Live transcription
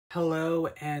Hello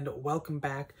and welcome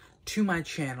back to my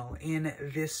channel. In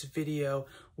this video,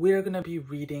 we are going to be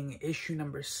reading issue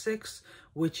number 6,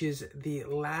 which is the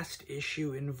last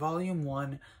issue in volume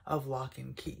 1 of Locke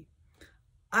and Key.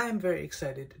 I am very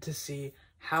excited to see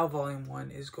how volume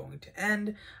 1 is going to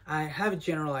end. I have a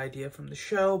general idea from the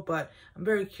show, but I'm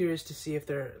very curious to see if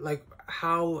they're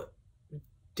how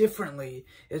differently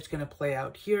it's going to play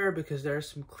out here, because there are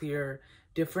some clear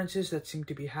differences that seem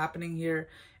to be happening here.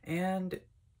 And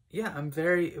yeah, I'm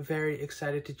very, very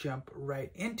excited to jump right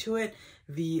into it.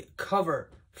 The cover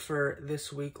for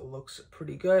this week looks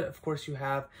pretty good. Of course, you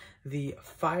have the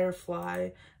firefly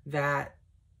that,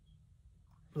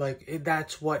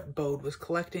 that's what Bode was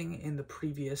collecting in the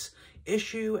previous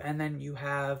issue. And then you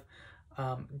have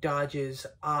Dodge's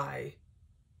eye,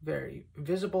 very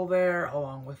visible there,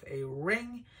 along with a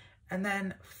ring. And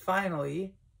then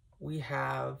finally, we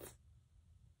have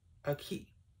a key.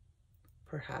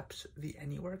 Perhaps the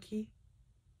Anywhere key?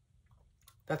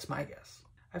 That's my guess.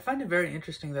 I find it very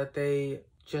interesting that they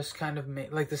just kind of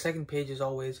made, the second page is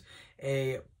always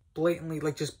a blatantly,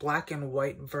 just black and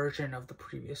white version of the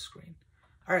previous screen.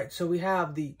 All right, so we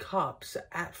have the cops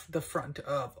at the front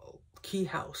of Key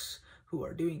House who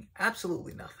are doing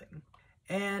absolutely nothing.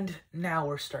 And now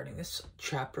we're starting this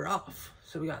chapter off.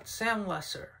 So we got Sam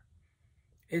Lesser.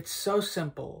 It's so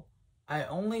simple. I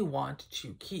only want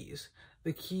 2 keys.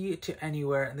 The key to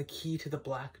anywhere and the key to the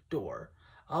black door.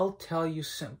 I'll tell you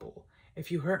simple.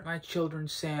 If you hurt my children,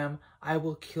 Sam, I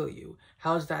will kill you.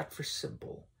 How's that for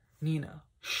simple? Nina,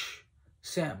 shh.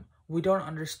 Sam, we don't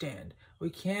understand.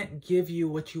 We can't give you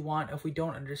what you want if we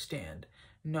don't understand.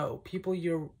 No, people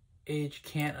your age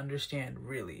can't understand,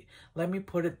 really. Let me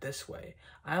put it this way.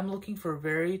 I'm looking for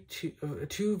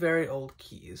two very old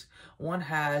keys. One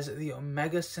has the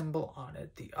omega symbol on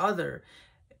it. The other,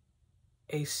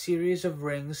 a series of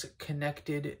rings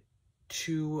connected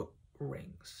to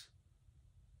rings.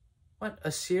 What?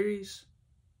 A series?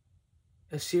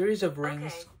 A series of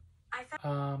rings?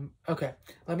 Okay.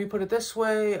 Let me put it this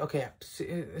way. Okay. So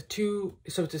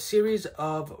it's a series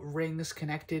of rings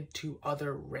connected to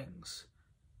other rings.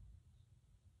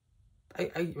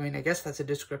 I mean, I guess that's a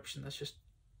description. That's just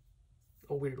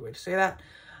a weird way to say that.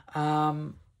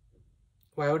 Why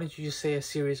wouldn't you just say a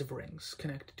series of rings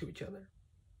connected to each other?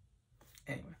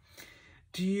 Anyway,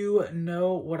 do you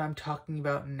know what I'm talking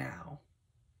about now?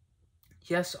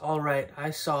 Yes, all right, I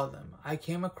saw them. I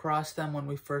came across them when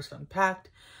we first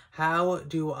unpacked. How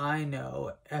do I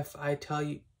know? If I tell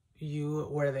you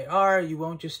where they are, you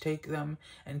won't just take them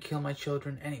and kill my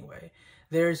children anyway.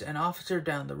 There's an officer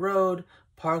down the road,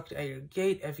 parked at your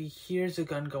gate. If he hears a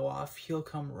gun go off, he'll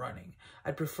come running.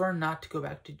 I'd prefer not to go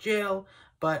back to jail,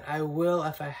 but I will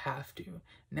if I have to.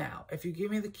 Now, if you give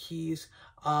me the keys,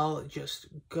 I'll just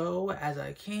go as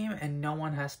I came and no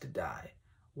one has to die.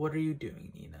 What are you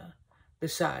doing, Nina?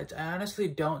 Besides, I honestly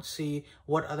don't see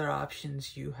what other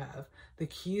options you have. The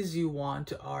keys you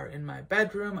want are in my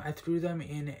bedroom. I threw them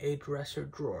in a dresser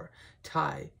drawer.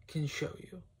 Ty can show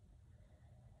you.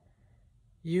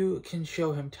 You can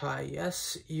show him, Ty.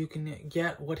 Yes, you can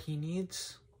get what he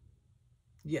needs.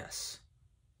 Yes.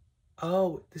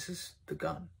 Oh, this is the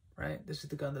gun, right? This is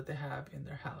the gun that they have in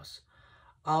their house.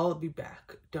 I'll be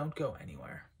back. Don't go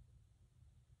anywhere.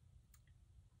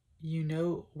 You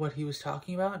know what he was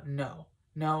talking about? No.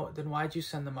 No, then why'd you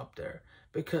send them up there?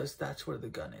 Because that's where the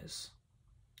gun is.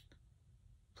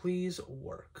 Please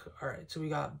work. All right, so we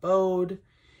got Bode.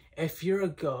 If you're a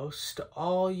ghost,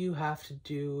 all you have to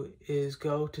do is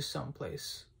go to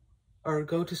someplace, or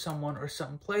go to someone or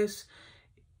someplace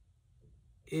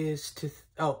is to...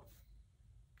 Oh,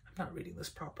 I'm not reading this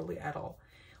properly at all.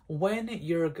 When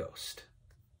you're a ghost,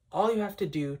 all you have to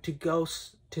do to go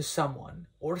to someone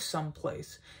or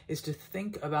someplace is to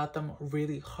think about them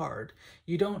really hard.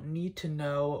 You don't need to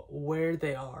know where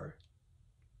they are.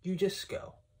 You just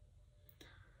go.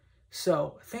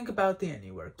 So think about the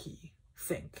Anywhere key.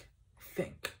 Think,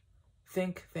 think,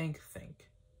 think, think,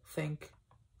 think, think,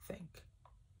 think.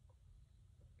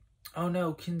 Oh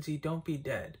no, Kinsey, don't be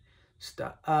dead.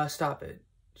 Stop it.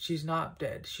 She's not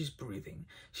dead. She's breathing.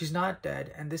 She's not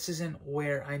dead, and this isn't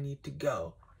where I need to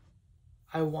go.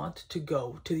 I want to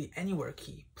go to the Anywhere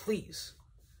key, please.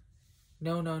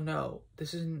 No, no, no.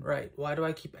 This isn't right. Why do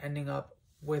I keep ending up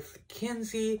with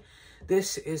Kinsey?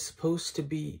 This is supposed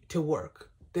to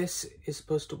work. This is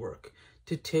supposed to work.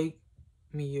 To take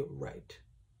me right.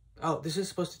 Oh, this is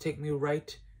supposed to take me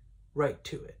right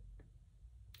to it.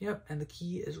 Yep, and the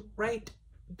key is right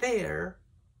there.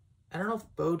 I don't know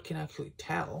if Bode can actually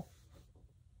tell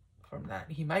from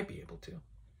that. He might be able to.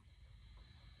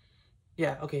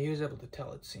 Yeah, okay, he was able to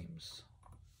tell, it seems.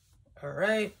 All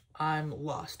right, I'm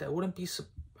lost. I wouldn't be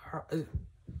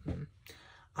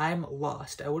I'm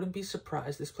lost. I wouldn't be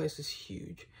surprised. This place is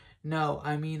huge. No,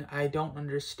 I mean, I don't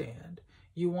understand.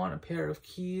 You want a pair of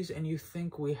keys and you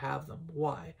think we have them.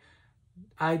 Why?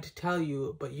 I'd tell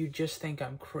you, but you just think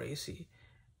I'm crazy.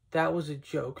 That was a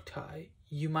joke, Ty.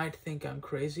 You might think I'm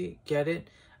crazy. Get it?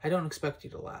 I don't expect you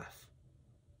to laugh.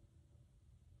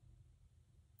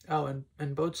 Oh,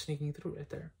 and Bode's sneaking through right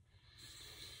there.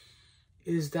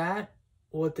 Is that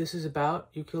what this is about?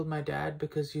 You killed my dad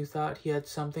because you thought he had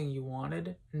something you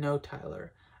wanted? No,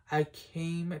 Tyler. I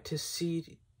came to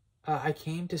see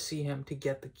him to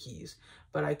get the keys,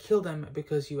 but I killed him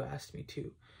because you asked me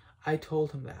to. I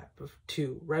told him that,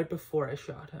 too, right before I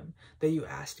shot him, that you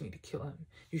asked me to kill him.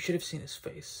 You should have seen his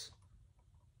face.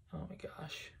 Oh my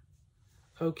gosh.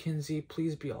 Oh, Kinsey,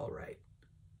 please be all right.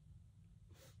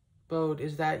 Bode,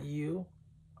 is that you?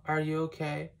 Are you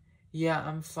okay? Yeah,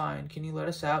 I'm fine. Can you let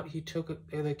us out? He took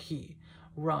the key.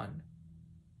 Run.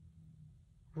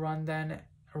 Run then.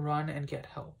 Run and get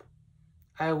help.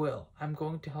 I will. I'm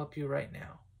going to help you right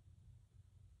now.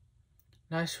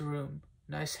 Nice room.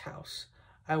 Nice house.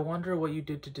 I wonder what you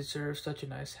did to deserve such a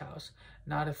nice house.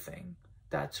 Not a thing.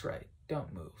 That's right.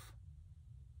 Don't move.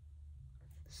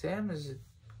 Sam is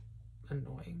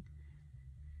annoying.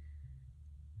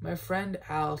 My friend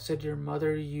Al said your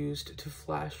mother used to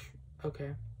flash...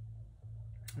 Okay.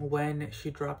 When she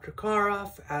dropped her car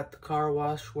off at the car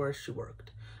wash where she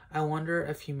worked. I wonder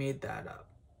if he made that up.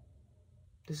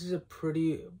 This is a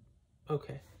pretty...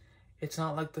 Okay. It's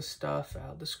not like the stuff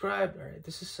Al described. Alright,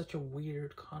 this is such a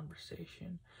weird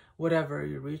conversation. Whatever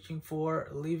you're reaching for,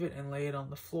 leave it and lay it on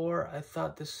the floor. I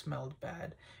thought this smelled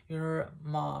bad. Your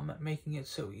mom making it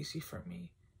so easy for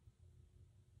me.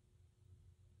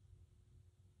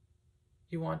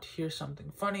 You want to hear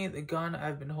something funny? The gun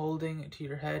I've been holding to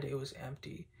your head, it was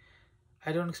empty.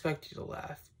 I don't expect you to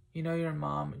laugh. You know your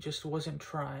mom just wasn't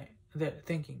trying to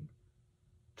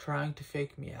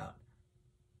fake me out.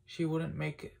 She wouldn't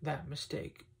make that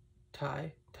mistake.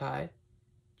 Ty,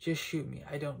 just shoot me.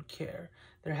 I don't care.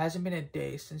 There hasn't been a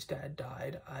day since Dad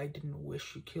died. I didn't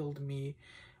wish you killed me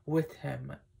with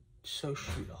him, so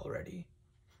shoot already.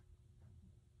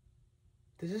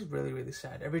 This is really, really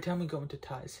sad. Every time we go into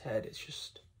Ty's head, it's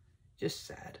just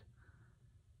sad.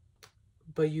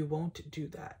 But you won't do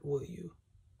that, will you?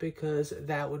 Because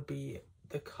that would be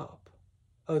the cup.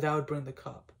 Oh, that would bring the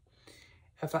cup.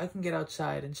 If I can get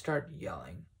outside and start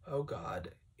yelling, oh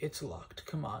God, it's locked.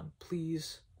 Come on,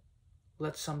 please.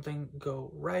 Let something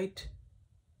go right.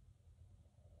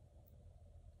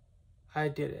 I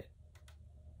did it.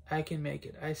 I can make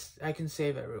it. I can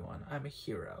save everyone. I'm a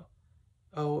hero.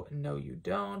 Oh, no, you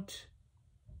don't.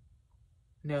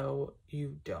 No,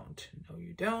 you don't. No,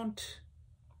 you don't.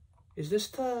 Is this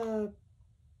the...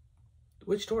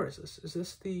 Which door is this? Is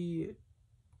this the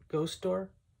ghost door?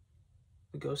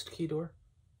 The ghost key door?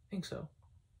 I think so.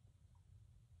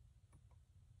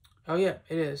 Oh yeah,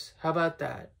 it is. How about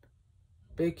that?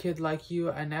 Big kid like you,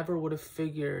 I never would have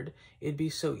figured it'd be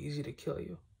so easy to kill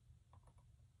you.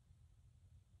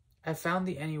 I found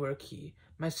the anywhere key.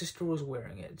 My sister was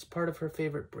wearing it. It's part of her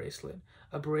favorite bracelet.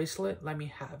 A bracelet? Let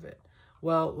me have it.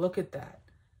 Well, look at that.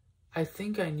 I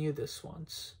think I knew this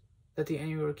once, that the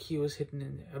anywhere key was hidden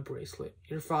in a bracelet.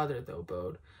 Your father, though,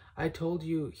 Bode. I told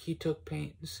you he took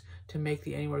pains to make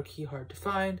the anywhere key hard to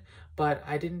find, but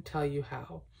I didn't tell you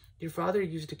how. Your father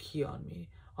used a key on me,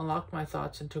 unlocked my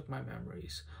thoughts and took my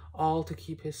memories, all to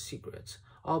keep his secrets,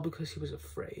 all because he was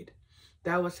afraid.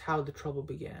 That was how the trouble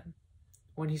began,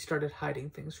 when he started hiding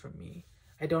things from me.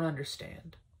 I don't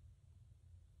understand.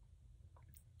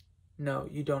 No,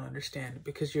 you don't understand,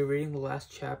 because you're reading the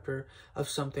last chapter of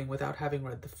something without having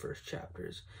read the first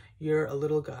chapters. You're a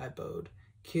little guy, Bode.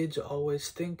 Kids always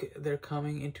think they're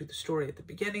coming into the story at the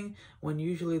beginning, when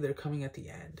usually they're coming at the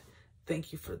end.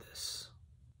 Thank you for this.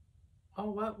 Oh,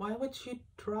 why would she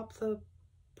drop the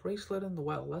bracelet in the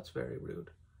well? That's very rude.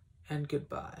 And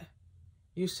goodbye.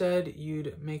 You said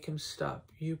you'd make him stop.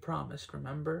 You promised,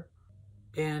 remember?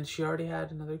 And she already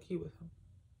had another key with him.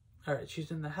 Alright,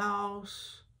 she's in the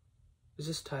house. Is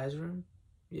this Ty's room?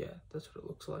 Yeah, that's what it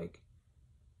looks like.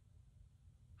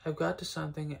 I've got to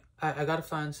something. I got to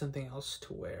find something else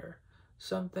to wear.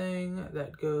 Something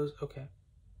that goes... Okay.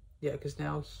 Yeah, because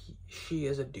now she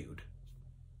is a dude.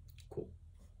 Cool.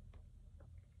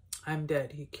 I'm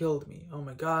dead. He killed me. Oh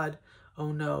my God.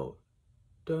 Oh no.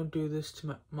 Don't do this to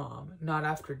my mom. Not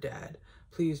after Dad.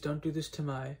 Please don't do this to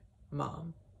my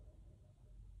mom.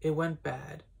 It went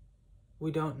bad.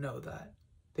 We don't know that.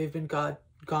 They've been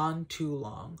gone too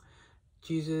long.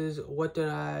 Jesus, what did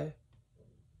I...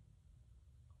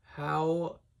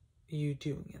 How you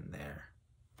doing in there?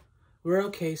 We're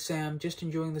okay, Sam. Just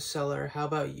enjoying the cellar. How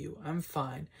about you? I'm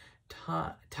fine.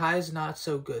 Ty's not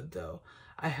so good, though.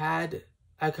 I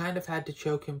kind of had to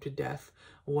choke him to death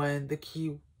when the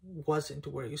key wasn't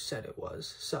where you said it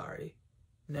was. Sorry.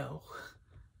 No.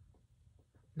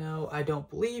 No, I don't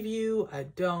believe you. I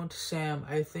don't. Sam,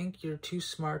 I think you're too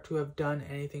smart to have done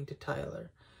anything to Tyler.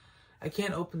 I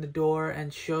can't open the door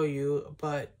and show you,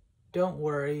 but don't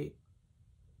worry.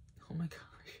 Oh my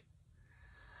gosh.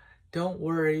 Don't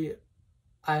worry.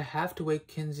 I have to wake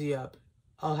Kinsey up.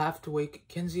 I'll have to wake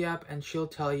Kinsey up and she'll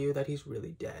tell you that he's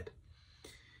really dead.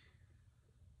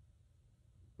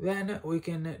 Then we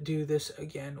can do this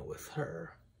again with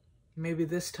her. Maybe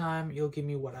this time you'll give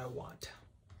me what I want.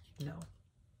 No.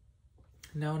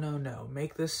 No, no, no.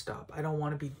 Make this stop. I don't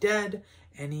want to be dead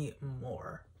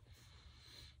anymore.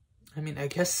 I mean, I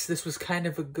guess this was kind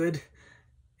of a good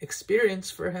experience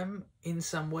for him in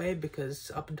some way,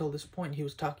 because up until this point he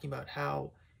was talking about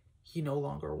how he no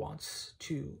longer wants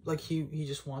to, like, he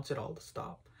just wants it all to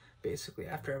stop, basically,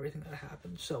 after everything that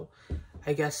happened. So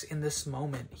I guess in this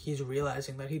moment he's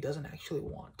realizing that he doesn't actually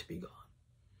want to be gone.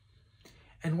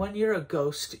 And when you're a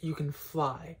ghost, you can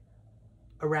fly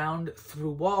around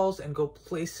through walls and go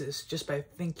places just by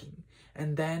thinking.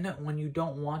 And then when you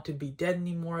don't want to be dead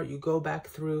anymore, you go back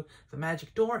through the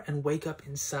magic door and wake up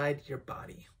inside your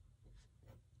body.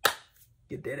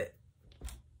 You did it.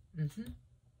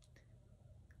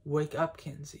 Wake up,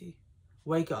 Kinsey.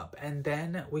 Wake up, and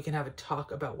then we can have a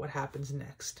talk about what happens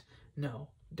next. No,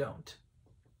 don't.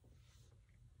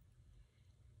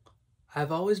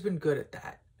 I've always been good at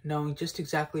that, knowing just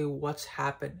exactly what's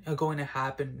going to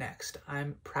happen next.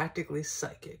 I'm practically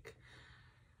psychic.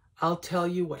 I'll tell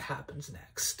you what happens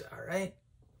next, all right?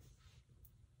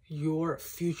 Your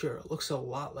future looks a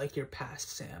lot like your past,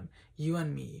 Sam. You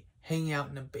and me hanging out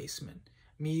in a basement.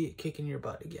 Me kicking your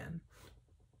butt again.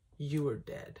 You were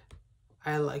dead.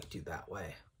 I liked you that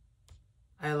way.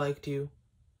 I liked you.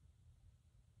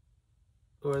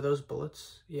 Or are those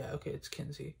bullets? Yeah, okay, it's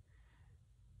Kinsey.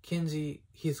 Kinsey,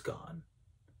 he's gone.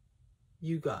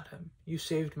 You got him. You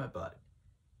saved my butt.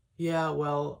 Yeah,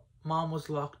 well, Mom was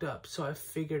locked up, so I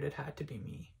figured it had to be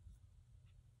me.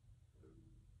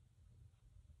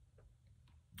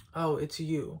 Oh, it's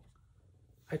you.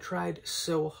 I tried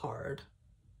so hard.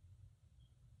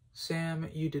 Sam,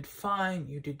 you did fine.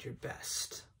 You did your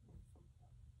best.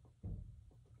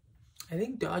 I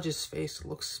think Dodge's face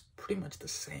looks pretty much the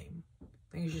same. I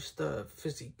think it's just the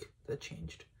physique that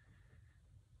changed.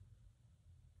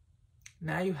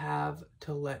 Now you have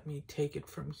to let me take it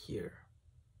from here.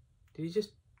 Did he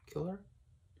just kill her?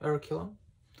 Or kill him?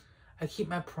 I keep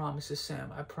my promises,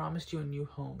 Sam. I promised you a new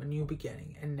home, a new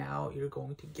beginning, and now you're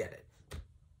going to get it.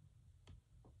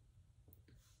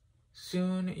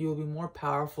 Soon you'll be more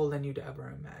powerful than you'd ever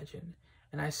imagine.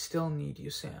 And I still need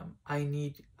you, Sam. I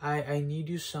need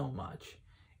you so much.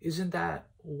 Isn't that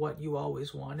what you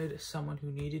always wanted? Someone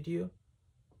who needed you?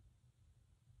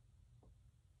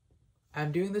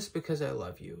 I'm doing this because I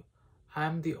love you.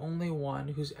 I'm the only one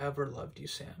who's ever loved you,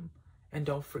 Sam. And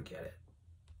don't forget it.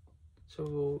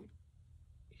 So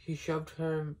he shoved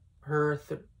him through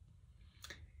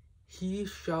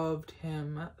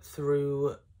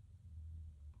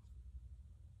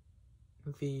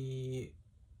the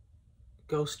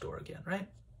ghost door again, right?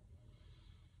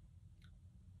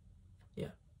 Yeah,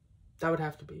 that would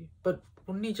have to be. But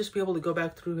wouldn't he just be able to go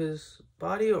back through his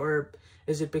body? Or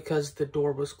is it because the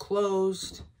door was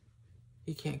closed,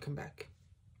 he can't come back?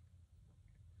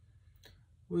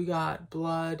 We got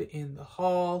blood in the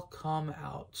hall. Come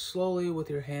out slowly with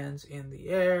your hands in the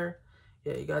air.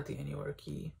 Yeah, you got the anywhere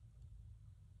key.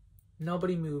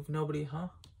 Nobody move. Nobody, huh?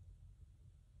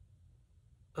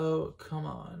 Oh, come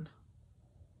on.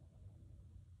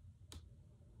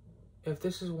 If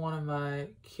this is one of my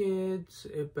kids,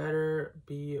 they better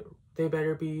be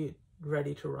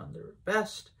ready to run their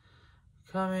best.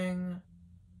 Coming.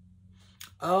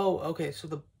 Oh, okay, so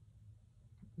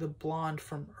the blonde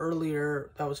from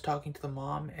earlier that was talking to the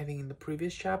mom, I think in the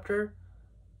previous chapter,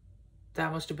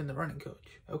 that must have been the running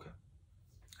coach. Okay.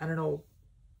 I don't know.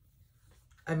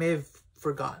 I may have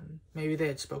forgotten. Maybe they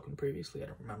had spoken previously. I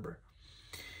don't remember.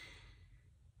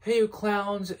 Hey, you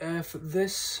clowns, if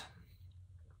this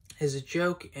is a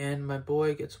joke and my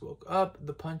boy gets woke up,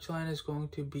 the punchline is going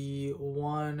to be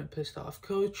one pissed off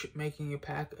coach making a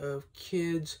pack of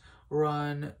kids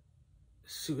run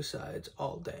suicides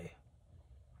all day.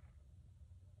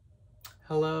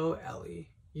 Hello, Ellie.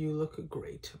 You look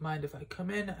great. Mind if I come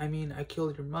in? I mean, I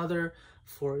killed your mother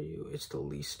for you. It's the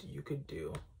least you could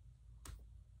do.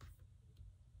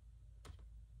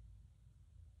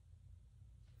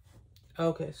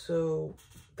 Okay, so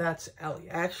that's Ellie.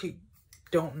 I actually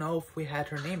don't know if we had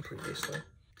her name previously.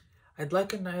 I'd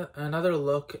like another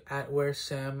look at where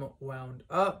Sam wound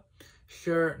up.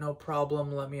 Sure, no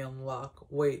problem, let me unlock.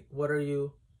 Wait, what are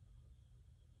you?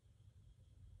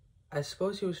 I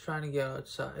suppose he was trying to get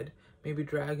outside, maybe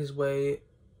drag his way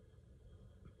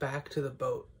back to the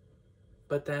boat.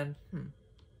 But then,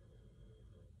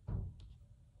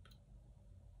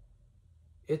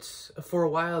 It's, for a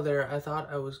while there, I thought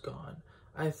I was gone.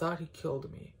 I thought he killed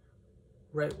me,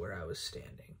 right where I was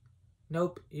standing.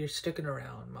 Nope, you're sticking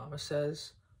around, Mama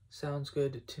says. Sounds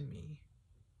good to me.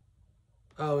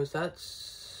 Oh, is that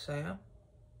Sam?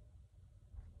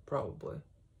 Probably.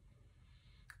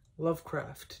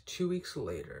 Lovecraft, 2 weeks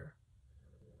later.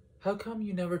 How come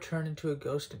you never turn into a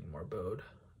ghost anymore, Bode?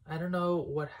 I don't know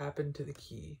what happened to the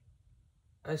key.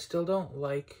 I still don't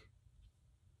like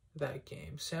that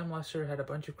game. Sam Lesser had a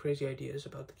bunch of crazy ideas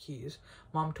about the keys.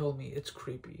 Mom told me it's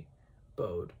creepy.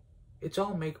 Bode. It's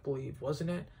all make-believe, wasn't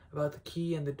it? About the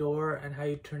key and the door and how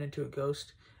you turn into a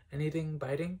ghost. Anything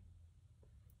biting?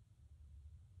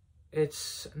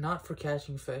 It's not for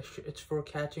catching fish. It's for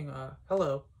catching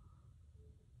hello.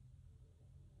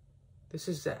 This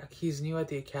is Zach. He's new at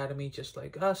the academy just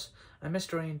like us. I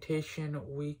missed orientation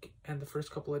week and the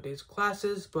first couple of days of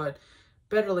classes, but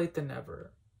better late than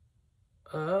never.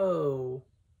 Oh.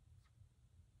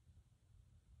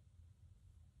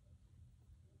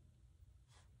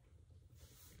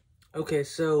 Okay,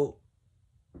 so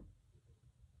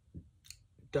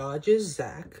Dodge is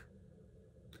Zach.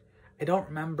 I don't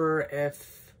remember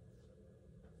if...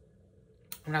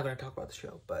 I'm not going to talk about the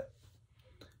show, but...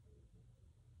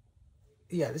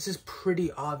 Yeah, this is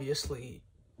pretty obviously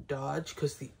Dodge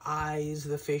because the eyes,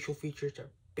 the facial features are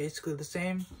basically the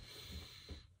same.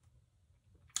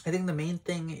 I think the main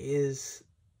thing is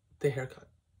the haircut.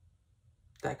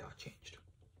 That got changed.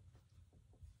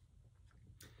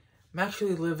 I'm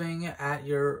actually living at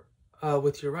your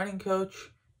with your running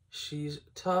coach. She's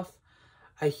tough.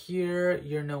 I hear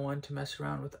you're no one to mess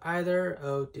around with either.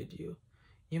 Oh, did you?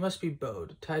 You must be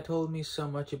Bode. Ty told me so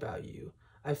much about you.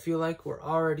 I feel like we're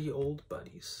already old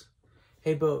buddies.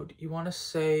 Hey, Bode, you want to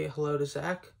say hello to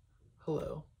Zach?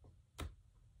 Hello.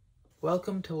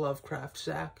 Welcome to Lovecraft,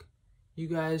 Zach. You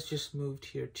guys just moved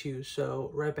here too,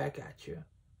 so right back at you.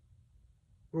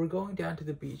 We're going down to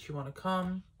the beach. You want to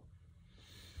come?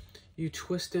 You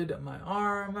twisted my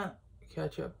arm.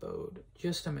 Catch up, Bode.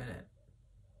 Just a minute.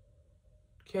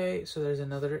 Okay, so there's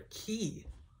another key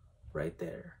right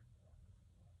there.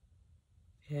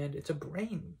 And it's a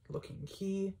brain-looking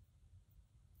key.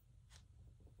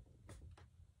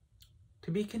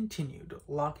 To be continued,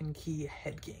 Locke and Key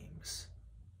Head Games.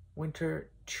 Winter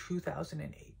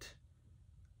 2008.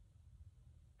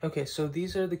 Okay, so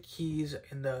these are the keys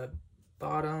in the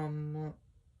bottom,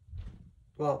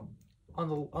 well,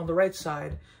 on the right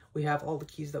side, we have all the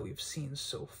keys that we've seen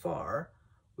so far.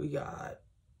 We got,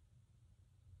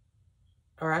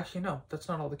 or actually, no, that's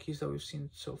not all the keys that we've seen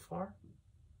so far.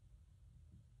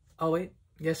 Oh, wait,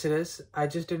 yes, it is. I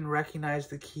just didn't recognize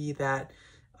the key that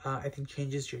I think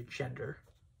changes your gender,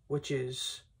 which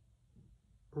is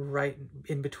right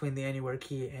in between the Anywhere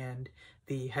key and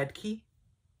the Head key.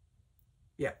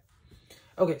 Yeah.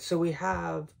 Okay, so we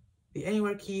have the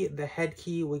Anywhere key, the Head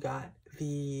key. We got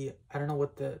the, I don't know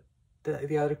what the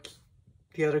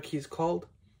other key is called.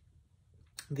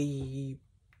 The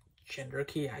Gender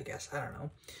key, I guess. I don't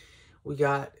know. We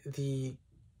got the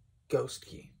Ghost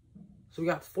key. So we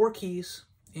got 4 keys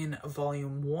in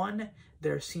volume 1.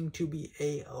 There seem to be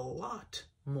a lot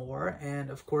more, and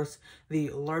of course the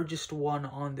largest one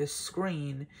on this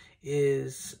screen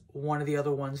is one of the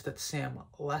other ones that Sam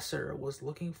Lesser was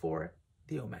looking for,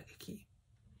 the Omega key.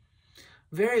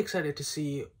 Very excited to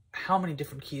see how many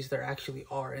different keys there actually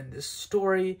are in this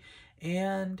story,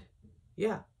 and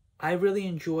yeah, I really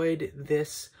enjoyed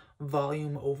this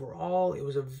volume overall. It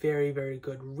was a very, very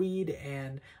good read,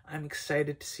 and I'm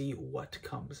excited to see what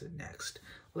comes next.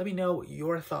 Let me know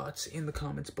your thoughts in the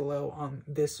comments below on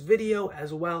this video,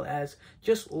 as well as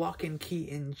just Locke and Key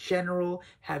in general.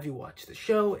 Have you watched the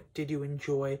show? Did you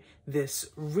enjoy this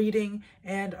reading?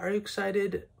 And are you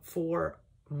excited for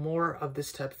more of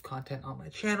this type of content on my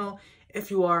channel? If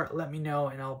you are, let me know,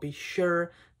 and I'll be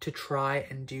sure to try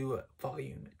and do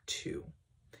volume 2.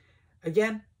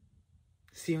 Again,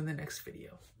 see you in the next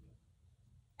video.